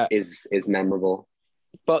that is memorable.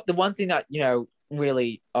 But the one thing that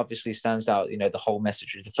really obviously stands out, the whole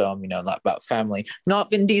message of the film, like about family, not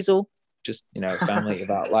Vin Diesel, just family,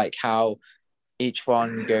 about like how each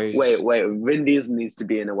one goes. Wait, Vin Diesel needs to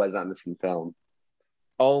be in a Wes Anderson film.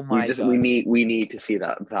 Oh my God. We need to see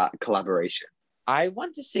that collaboration. I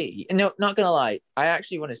want to see, not gonna lie, I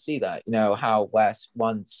actually want to see that, how Wes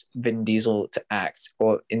wants Vin Diesel to act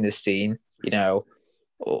or in this scene,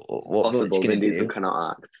 what possible Vin Diesel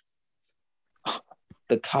cannot act.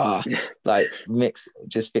 The car, like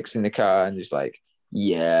just fixing the car and just like,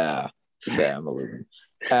 yeah, family.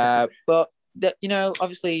 But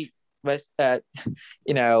obviously, West, the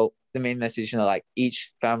main message, like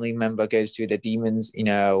each family member goes through the demons,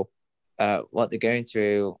 what they're going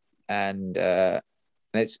through, and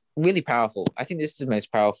it's really powerful. I think this is the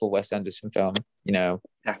most powerful Wes Anderson film,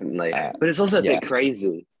 Definitely, but it's also a bit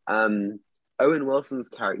crazy. Owen Wilson's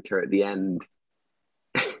character at the end,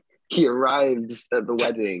 he arrives at the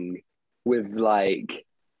wedding with like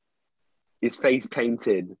his face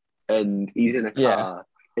painted, and he's in a car,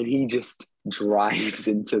 and he just drives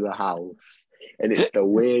into the house, and it's the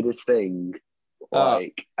weirdest thing.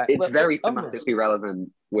 Like it's very thematically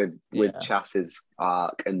relevant with Chas's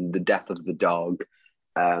arc and the death of the dog,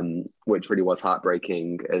 which really was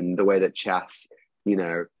heartbreaking, and the way that Chas,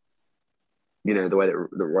 the way that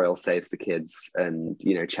Royal saves the kids, and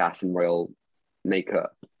Chas and Royal make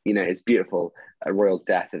up. It's beautiful. Royal's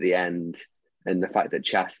death at the end, and the fact that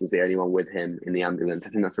Chas was the only one with him in the ambulance. I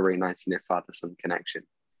think that's a really nice, father-son connection.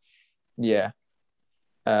 Yeah.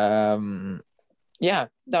 Yeah,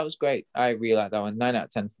 that was great. I really like that one. 9 out of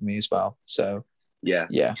 10 for me as well. So yeah.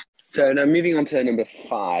 So now moving on to number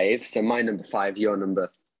 5. So my number 5, your number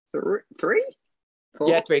 3? 4?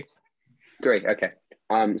 Yeah, 3. 3. Okay.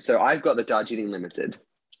 So I've got the Darjeeling Limited.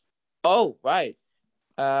 Oh, right.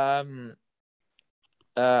 I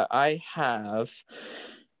have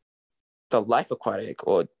the Life Aquatic,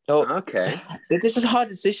 okay. This is a hard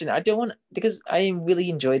decision. I don't want, because I really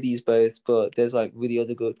enjoy these both, but there's like really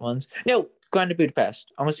other good ones. No, Grand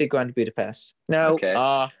Budapest. I want to say Grand Budapest. No, okay.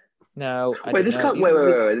 No. Wait, this can't.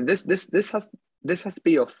 Wait. This has to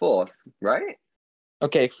be your 4th, right?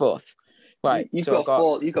 Okay, 4th. Right. You've got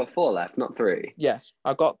 4. You've got 4 left, not 3. Yes,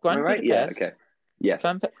 I've got Grand Budapest. Yeah. Okay. Yes.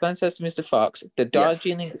 Fantastic Mr. Fox, the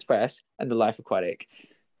Darjeeling Express, and the Life Aquatic.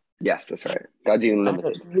 Yes, that's right. Darjeeling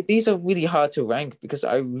Limited. These are really hard to rank because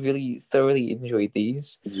I really thoroughly enjoyed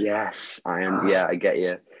these. Yes, I am. Yeah, I get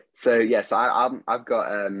you. So yes, I've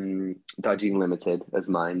got Darjeeling Limited as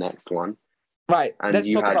my next one. Right. And let's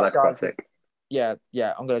you had Life Aquatic. Yeah.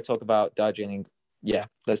 I'm going to talk about Darjeeling. Yeah,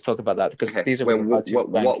 let's talk about that because these are really hard to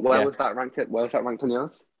rank. Where was that ranked? Where was that ranked on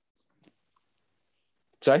yours?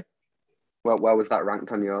 Sorry. Where was that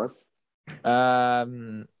ranked on yours? 3.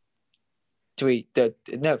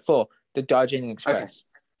 4. The Darjeeling Express.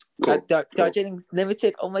 Cool. Darjeeling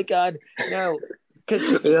Limited. Oh my God, no, because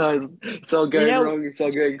yeah, it's all going wrong. It's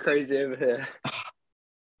all going crazy over here.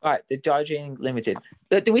 All right, the Darjeeling Limited.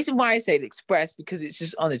 The reason why I say the Express because it's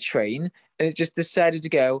just on a train and it just decided to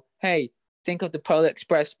go, hey, think of the Polar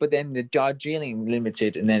Express, but then the Darjeeling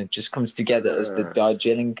Limited, and then it just comes together as the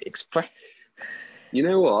Darjeeling Express. You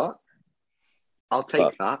know what? I'll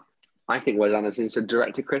take that. I think Wes Anderson should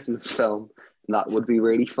direct a Christmas film. That would be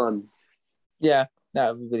really fun. Yeah, that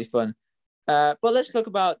would be really fun. But let's talk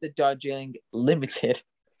about the Darjeeling Limited.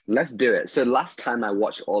 Let's do it. So last time I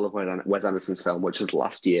watched all of Wes Anderson's film, which was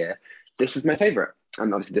last year, this is my favorite.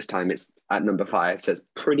 And obviously this time it's at number 5, so it's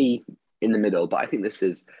pretty in the middle, but I think this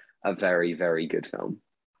is a very, very good film.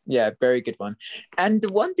 Yeah, very good one. And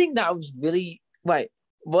the one thing that I was really...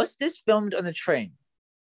 was this filmed on a train?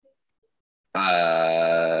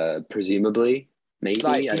 Presumably. Maybe.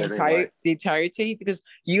 Like the entirety? Because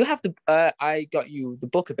you have the... I got you the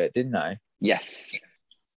book of it, didn't I? Yes.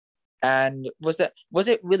 And was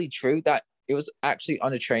it really true that it was actually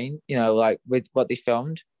on a train, like with what they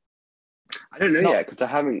filmed? I don't know yet, because I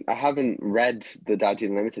haven't read the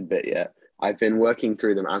Darjeeling Limited bit yet. I've been working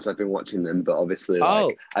through them as I've been watching them, but obviously,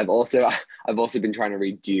 I've also been trying to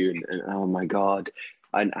read Dune, and oh my God,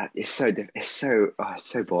 and it's so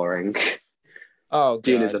boring. Oh, God.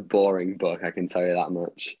 Dune is a boring book, I can tell you that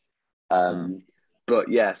much. But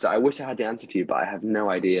yeah, so I wish I had the answer for you, but I have no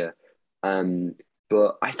idea.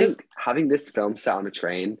 But I think having this film set on a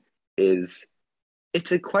train it's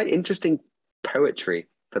a quite interesting poetry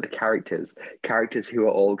for the characters who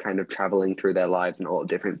are all kind of traveling through their lives and all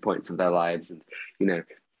different points of their lives, and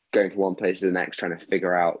going from one place to the next, trying to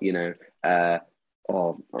figure out I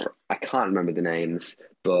can't remember the names,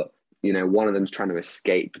 but one of them's trying to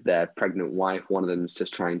escape their pregnant wife, one of them's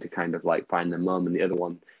just trying to kind of like find their mum, and the other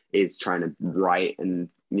one is trying to write and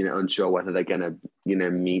unsure whether they're gonna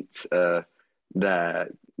meet their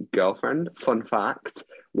girlfriend. Fun fact,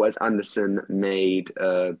 Wes Anderson made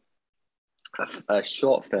a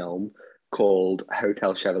short film called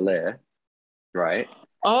Hotel Chevalier, right?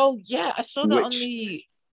 Oh yeah, I saw that on the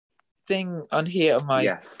thing on here on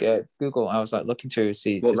my Google. I was like looking through to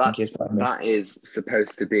see just in case. That is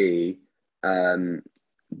supposed to be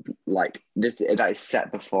like this. That is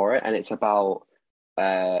set before it, and it's about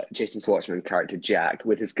Jason Schwartzman character Jack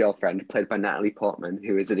with his girlfriend played by Natalie Portman,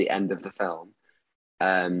 who is at the end of the film.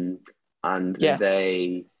 And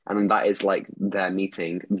that is like their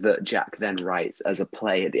meeting that Jack then writes as a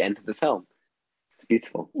play at the end of the film. It's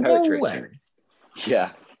beautiful poetry. No way.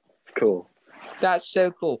 Yeah, it's cool. That's so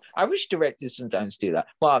cool. I wish directors sometimes do that.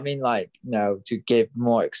 Well, I mean, like to give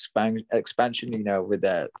more expansion, with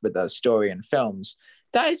the story and films.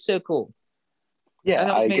 That is so cool. Yeah, and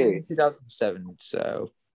that was made agree. in 2007.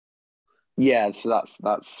 So yeah, so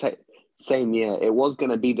that's same year. It was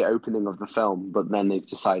going to be the opening of the film, but then they've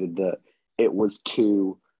decided that it was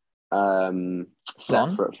too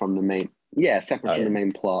separate from the main. Yeah, separate from the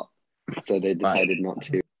main plot. So they decided not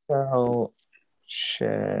to.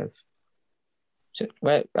 So,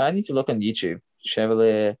 wait, I need to look on YouTube.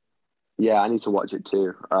 Chevalier. Yeah, I need to watch it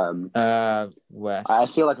too. Wes. I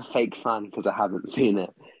feel like a fake fan because I haven't seen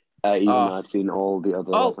it, even though I've seen all the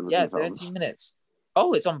other. Oh yeah, 13 minutes.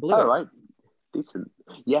 Oh, it's on Blu-ray. Oh right, decent.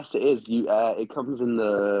 Yes, it is. It comes in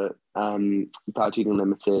the Darjeeling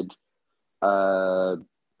Limited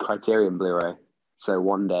Criterion Blu-ray. So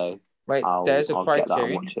one day, there's a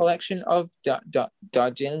Criterion collection of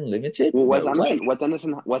Darjeeling Limited. Well, Wes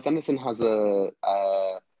Anderson has a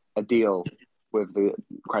deal with the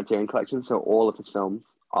Criterion collection, so all of his films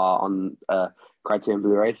are on Criterion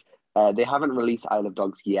Blu-rays. They haven't released Isle of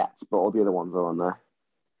Dogs yet, but all the other ones are on there.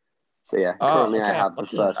 So yeah, currently I have the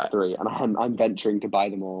first 3, and I'm venturing to buy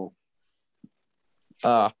them all.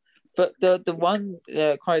 But the one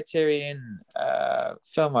Criterion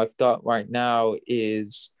film I've got right now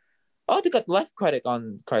is they got Life Aquatic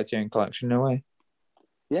on Criterion Collection. No way.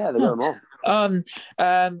 Yeah, they got them all.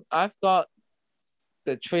 I've got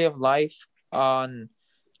the Tree of Life on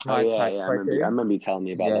my Criterion. I remember you telling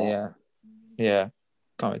me about that. Yeah.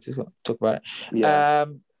 Can't wait to talk about it. Yeah.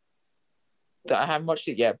 I haven't watched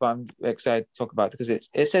it yet, but I'm excited to talk about it because it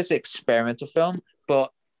says experimental film,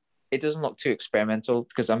 but it doesn't look too experimental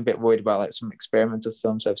because I'm a bit worried about like some experimental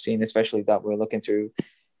films I've seen, especially that we're looking through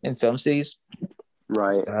in film studies.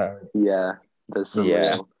 Right. Yeah. There's some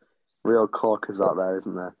real corkers out there,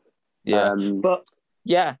 isn't there? Yeah. But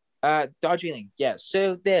yeah, Darjeeling. Yeah.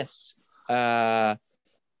 So this was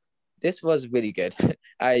really good.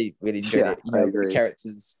 I really enjoyed it. I agree. The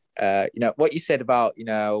characters. What you said about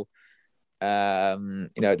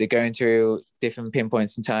they're going through different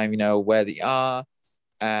pinpoints in time. Where they are.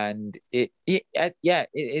 and it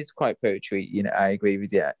is quite poetry. I agree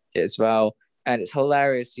with you as well, and it's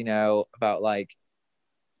hilarious. About like,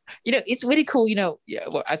 it's really cool. Yeah,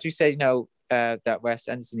 well, as we said, that Wes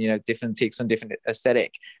Anderson, different takes on different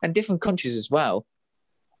aesthetic and different countries as well.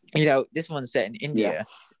 This one's set in India,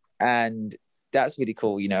 Yes. and that's really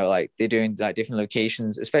cool. Like they're doing like different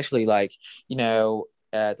locations, especially like the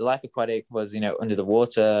Life Aquatic was under the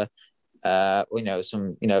water.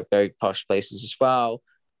 Some very posh places as well.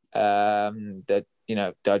 That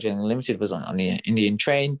Darjeeling Limited was on the Indian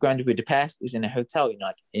train. Grand Budapest is in a hotel.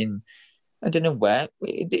 Like in I don't know where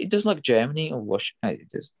it does, like Germany or Russia. It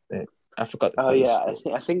does. I forgot the Oh place.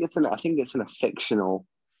 yeah, I think it's in a fictional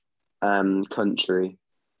country.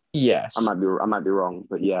 Yes, I might be wrong,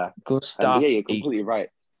 but yeah. Gustav Yeah, you're completely right.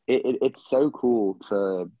 It's so cool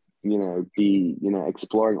to be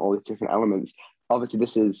exploring all these different elements. Obviously,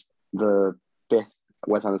 this is the fifth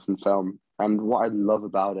Wes Anderson film, and what I love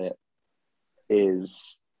about it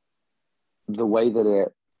is the way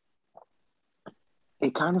that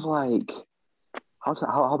it kind of like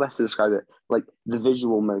how best to describe it. Like the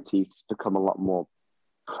visual motifs become a lot more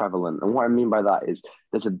prevalent, and what I mean by that is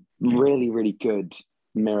there's a really really good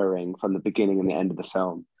mirroring from the beginning and the end of the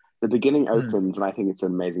film. The beginning opens, and I think it's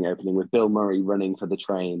an amazing opening with Bill Murray running for the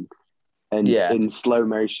train, and in slow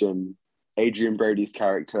motion, Adrian Brody's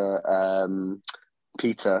character,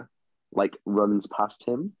 Peter, like runs past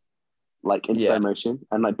him, like in slow motion,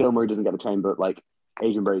 and like Bill Murray doesn't get the train, but like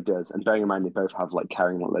Adrian Brody does. And bearing in mind they both have like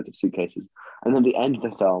carrying loads of suitcases, and then the end of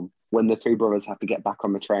the film when the three brothers have to get back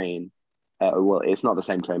on the train, well, it's not the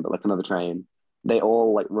same train, but like another train. They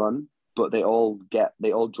all like run, but they all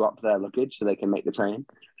drop their luggage so they can make the train,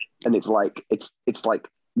 and it's like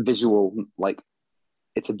visual, like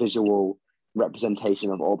it's a visual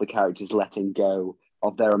representation of all the characters letting go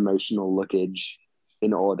of their emotional luggage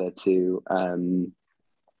in order to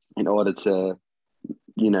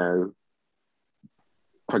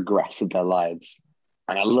progress with their lives.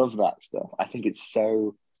 And I love that stuff. I think it's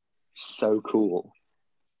so cool.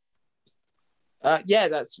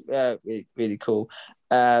 That's really, really cool.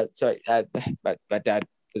 So my dad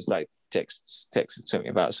was like texted something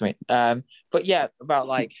about something. But yeah, about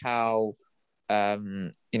like how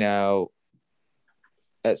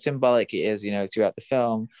symbolic it is, throughout the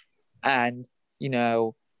film, and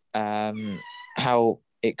how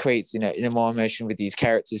it creates more emotion with these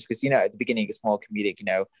characters, because at the beginning it's more comedic,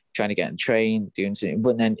 trying to get on a train, doing something,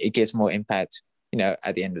 but then it gives more impact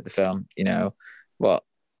at the end of the film, what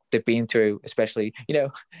they've been through, especially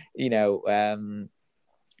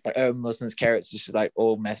Muslim's characters just like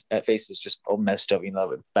all faces just all messed up,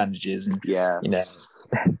 with bandages and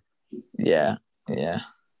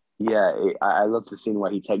I love the scene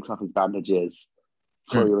where he takes off his bandages,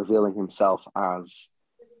 fully revealing himself as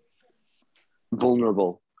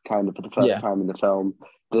vulnerable, kind of for the first time in the film.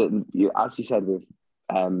 As you said with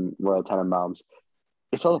Royal Tenenbaums,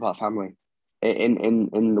 it's all about family.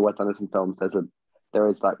 In the Wes Anderson films, there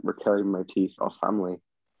is that recurring motif of family,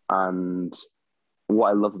 and what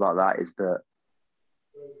I love about that is that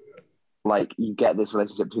like you get this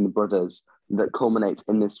relationship between the brothers that culminates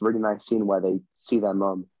in this really nice scene where they see their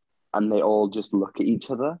mum and they all just look at each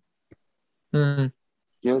other. You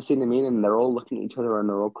know the scene I mean? And they're all looking at each other and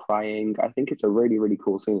they're all crying. I think it's a really, really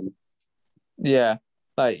cool scene. Yeah,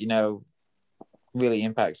 like really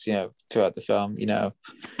impacts throughout the film.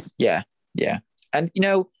 Yeah, and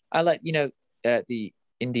I like the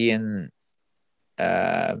Indian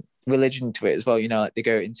religion to it as well. Like they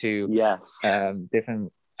go into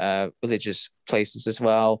different religious places as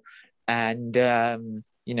well, and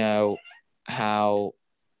how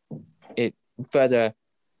it further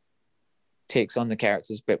takes on the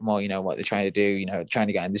characters a bit more, what they're trying to do, trying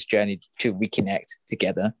to get on this journey to reconnect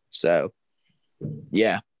together. So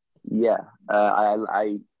I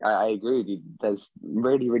agree with you. There's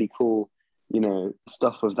really really cool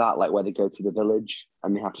stuff with that, like where they go to the village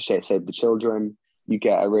and they have to save the children. You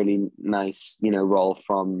get a really nice role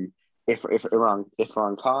from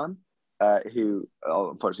Irfan Khan, who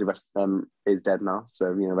unfortunately is dead now, so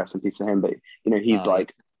rest in peace for him. But he's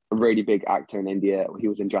like a really big actor in India. He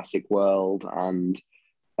was in Jurassic World and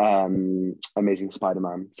Amazing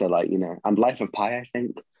Spider-Man. So like and Life of Pi. I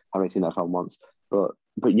think I haven't seen that film once, but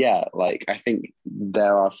yeah, like I think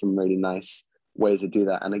there are some really nice ways to do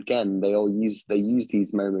that. And again, they use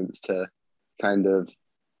these moments to kind of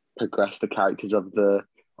progress the characters of the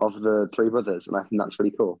three brothers, and I think that's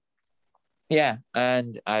really cool. Yeah,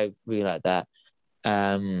 and I really like that.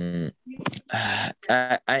 I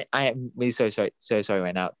am really so sorry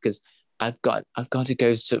right now, because I've got to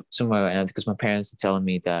go somewhere right now because my parents are telling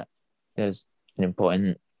me that there's an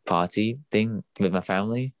important party thing with my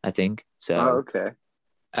family, I think. So, okay.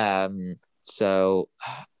 So,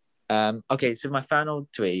 okay. So my final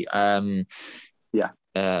three. Yeah.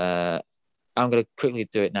 I'm gonna quickly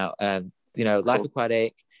do it now. Life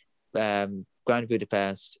Aquatic, Grand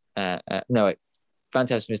Budapest. No, wait,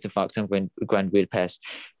 Fantastic Mr. Fox and Grand Budapest.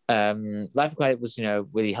 Life Aquatic was,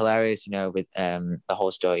 really hilarious. With the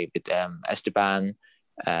whole story with Esteban,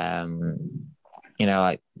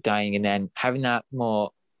 like dying, and then having that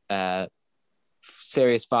more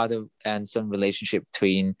serious father and son relationship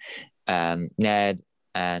between Ned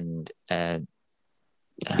and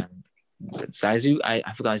Saizu.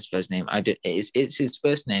 I forgot his first name. It's his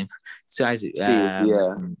first name, Saizu. Steve.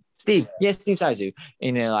 Yeah. Steve. Yes, Steve Saizu.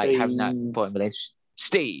 Like having that important relationship.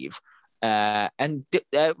 Steve. And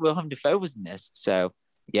Willem Dafoe was in this, so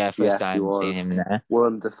yeah, first time seeing him there.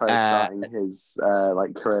 Willem Dafoe starting his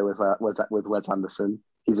career with Wes Anderson.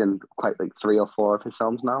 He's in quite 3 or 4 of his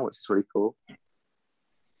films now, which is really cool.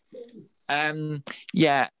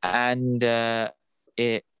 Yeah, and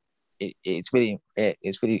it's really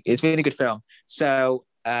good film. So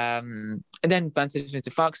and then Fantastic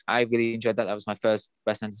Mr. Fox, I really enjoyed that. That was my first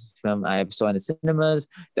Wes Anderson film I ever saw in the cinemas.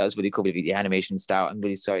 That was really cool with the animation style. I'm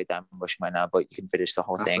really sorry that I'm rushing right now, but you can finish the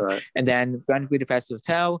whole thing. Right. And then Grand Budapest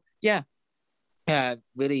Hotel,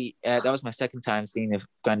 really, that was my second time seeing a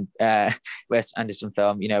Wes Anderson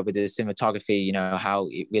film, with the cinematography, how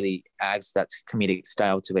it really adds that comedic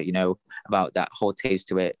style to it, about that whole taste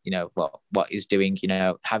to it, what he's doing,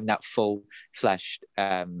 having that full-fleshed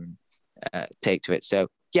take to it. So,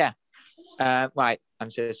 yeah. Right, I'm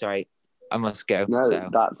so sorry. I must go. No,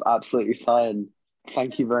 that's absolutely fine.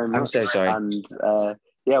 Thank you very much. I'm so sorry. And,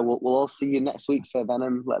 we'll all see you next week for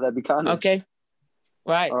Venom, Let There Be Carnage. Okay.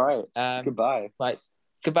 Right. All right. Goodbye. Right.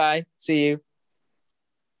 Goodbye. See you.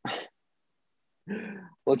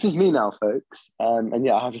 Well, it's just me now, folks. And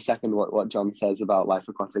I have to second what John says about Life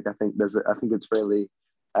Aquatic. I think it's really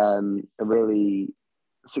a really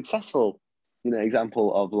successful,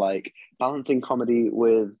 example of balancing comedy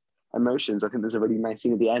with emotions. I think there's a really nice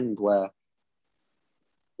scene at the end where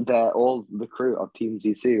all the crew of Team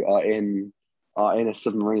Zissou are in a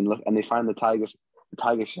submarine and they find the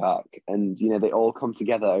tiger shark, and they all come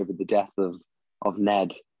together over the death of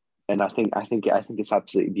Ned, and I think it's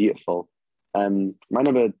absolutely beautiful.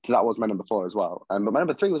 That was my number 4 as well, but my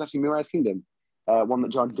number 3 was actually Moonrise Kingdom, one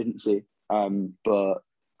that John didn't see, but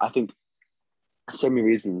I think so many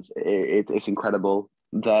reasons it's incredible.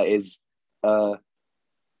 There is a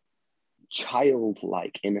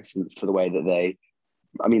childlike innocence to the way that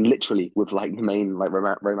literally with the main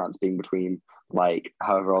romance being between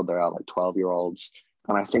however old they are, 12-year-olds,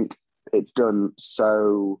 and I think it's done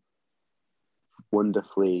so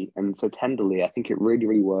wonderfully and so tenderly. I think it really,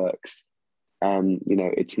 really works, and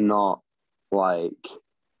it's not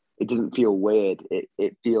it doesn't feel weird.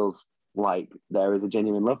 It feels like there is a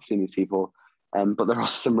genuine love between these people, but there are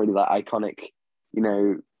some really iconic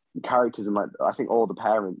characters, and I think all the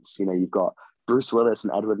parents. You've got Bruce Willis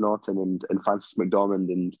and Edward Norton and Frances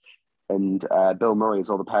McDormand and Bill Murray as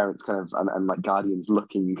all the parents and guardians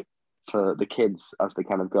looking for the kids as they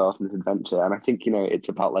kind of go off on this adventure. And I think it's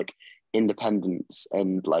about independence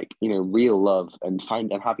and real love and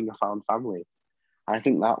having a found family. And I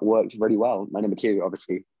think that worked really well. My number 2,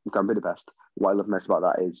 obviously, Grand Budapest. What I love most about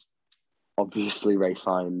that is obviously Ralph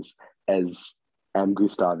Fiennes as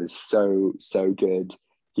Gustav is so good.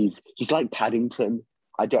 He's like Paddington.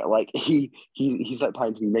 I don't he's like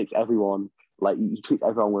Paddington. He makes everyone he treats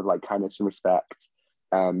everyone with kindness and respect.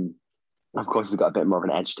 Of course, he's got a bit more of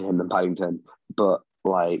an edge to him than Paddington, but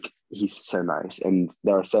he's so nice. And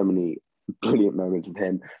there are so many brilliant moments of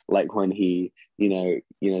him, like when he,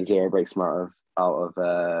 Zero breaks him out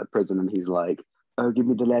of prison, and he's like, "Oh, give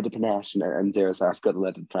me the lead of panache," and Zero's like, "I've got the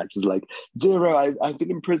lead of panache." He's like, "Zero, I've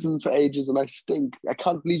been in prison for ages and I stink. I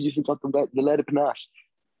can't believe you forgot the lead of panache."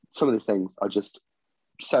 Some of the things are just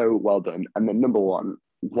so well done. And then number 1,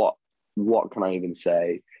 what can I even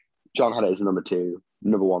say? John had it as a number 2.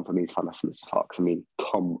 Number 1 for me is Fantastic Mr. Fox. I mean,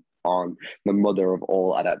 come on, the mother of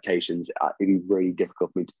all adaptations. It'd be really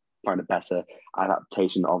difficult for me to find a better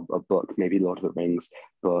adaptation of a book, maybe Lord of the Rings,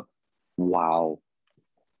 but wow,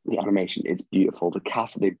 the animation is beautiful. The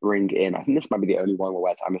cast that they bring in, I think this might be the only one where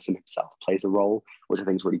Wes Anderson himself plays a role, which I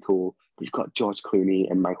think is really cool. But you've got George Clooney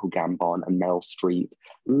and Michael Gambon and Meryl Streep,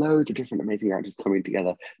 loads of different amazing actors coming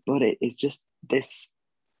together. But it is just this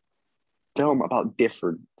film about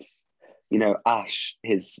difference. Ash,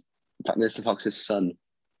 Mr. Fox's son,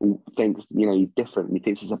 thinks, he's different and he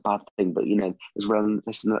thinks it's a bad thing, but there's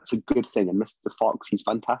realization that's a good thing. And Mr. Fox, he's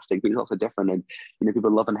fantastic, but he's also different, and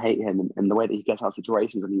people love and hate him, and the way that he gets out of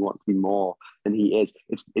situations and he wants to be more than he is,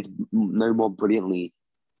 it's no more brilliantly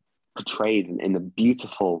portrayed in the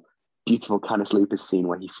beautiful Canis Lupus scene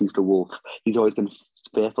where he sees the wolf. He's always been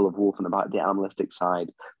fearful of wolf and about the animalistic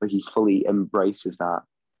side, but he fully embraces that,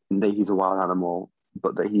 and that he's a wild animal,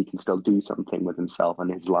 but that he can still do something with himself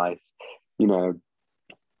and his life.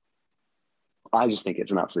 I just think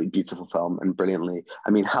it's an absolutely beautiful film, and brilliantly. I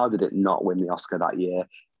mean, how did it not win the Oscar that year?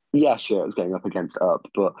 Yeah, sure, it was going up against Up,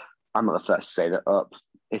 but I'm not the first to say that Up,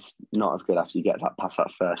 it's not as good after you get that past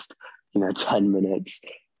that first, 10 minutes.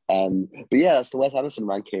 But yeah, that's the Wes Anderson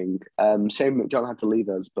ranking. Shame that John had to leave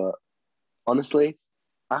us, but honestly,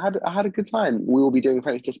 I had a good time. We will be doing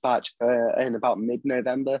French Dispatch in about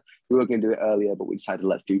mid-November. We were going to do it earlier, but we decided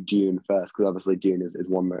let's do Dune first, because obviously Dune is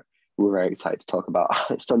one that we're very excited to talk about.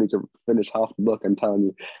 I still need to finish half the book. I'm telling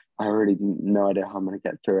you, I really no idea how I'm going to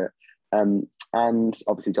get through it. And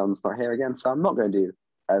obviously John's not here again, so I'm not going to do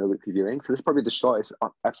the weekly viewing. So this is probably the shortest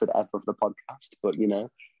episode ever of the podcast. But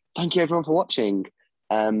thank you everyone for watching.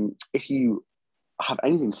 If you have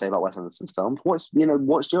anything to say about Wes Anderson's films, what's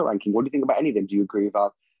your ranking? What do you think about any of them? Do you agree with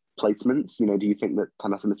our placements? Do you think that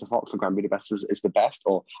Fantastic Mr. Fox and Grand Budapest is the best,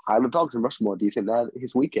 or Isle of Dogs and Rushmore, do you think they're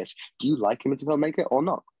his weakest? Do you like him as a filmmaker or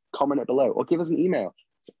not? Comment it below, or give us an email.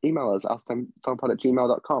 Email us,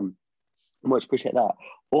 outtatimefilmpod@gmail.com. Much appreciate that.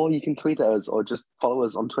 Or you can tweet at us, or just follow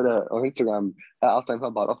us on Twitter or Instagram at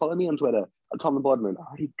outtatimefilmpod, or follow me on Twitter at Tom the Boardman. I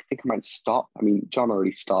already think I might stop. I mean, John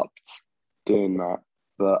already stopped doing that,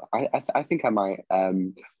 but I think I might. I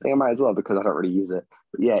think I might as well, because I don't really use it.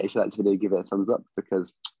 But yeah, if you like this video, give it a thumbs up, because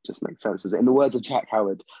it just makes sense. In the words of Jack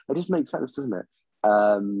Howard, it just makes sense, doesn't it?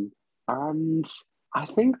 And I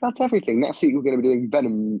think that's everything. Next week we're going to be doing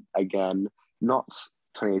Venom again, not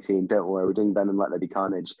 2018. Don't worry, we're doing Venom: Let There Be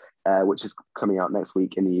Carnage, which is coming out next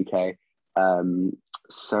week in the UK.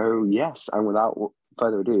 So yes, and without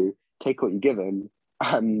further ado, take what you're given.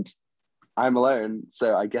 And I'm alone,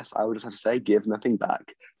 so I guess I would just have to say, give nothing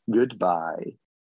back. Goodbye.